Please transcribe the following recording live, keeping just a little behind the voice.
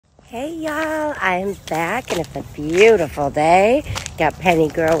Hey y'all, I'm back and it's a beautiful day. Got Penny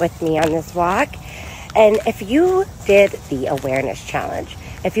Girl with me on this walk. And if you did the awareness challenge,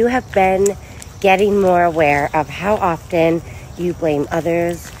 if you have been getting more aware of how often you blame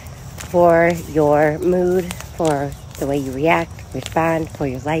others for your mood, for the way you react, respond, for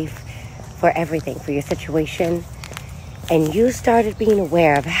your life, for everything, for your situation, and you started being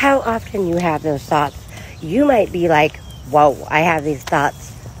aware of how often you have those thoughts, you might be like, whoa, I have these thoughts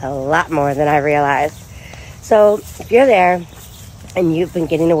a lot more than I realized. So if you're there and you've been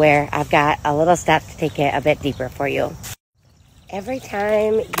getting aware, I've got a little step to take it a bit deeper for you. Every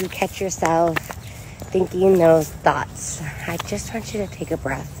time you catch yourself thinking those thoughts, I just want you to take a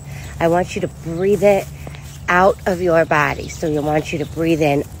breath. I want you to breathe it out of your body. So I want you to breathe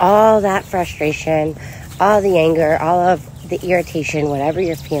in all that frustration, all the anger, all of the irritation, whatever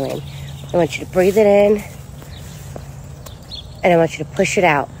you're feeling. I want you to breathe it in. And I want you to push it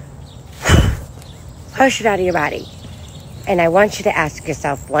out. Push it out of your body. And I want you to ask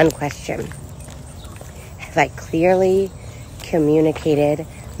yourself one question. Have I clearly communicated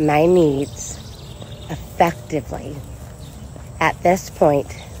my needs effectively at this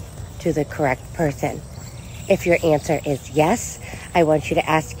point to the correct person? If your answer is yes, I want you to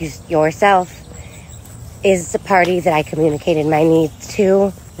ask yourself, is the party that I communicated my needs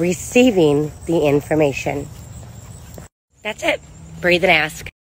to receiving the information? That's it. Breathe and ask.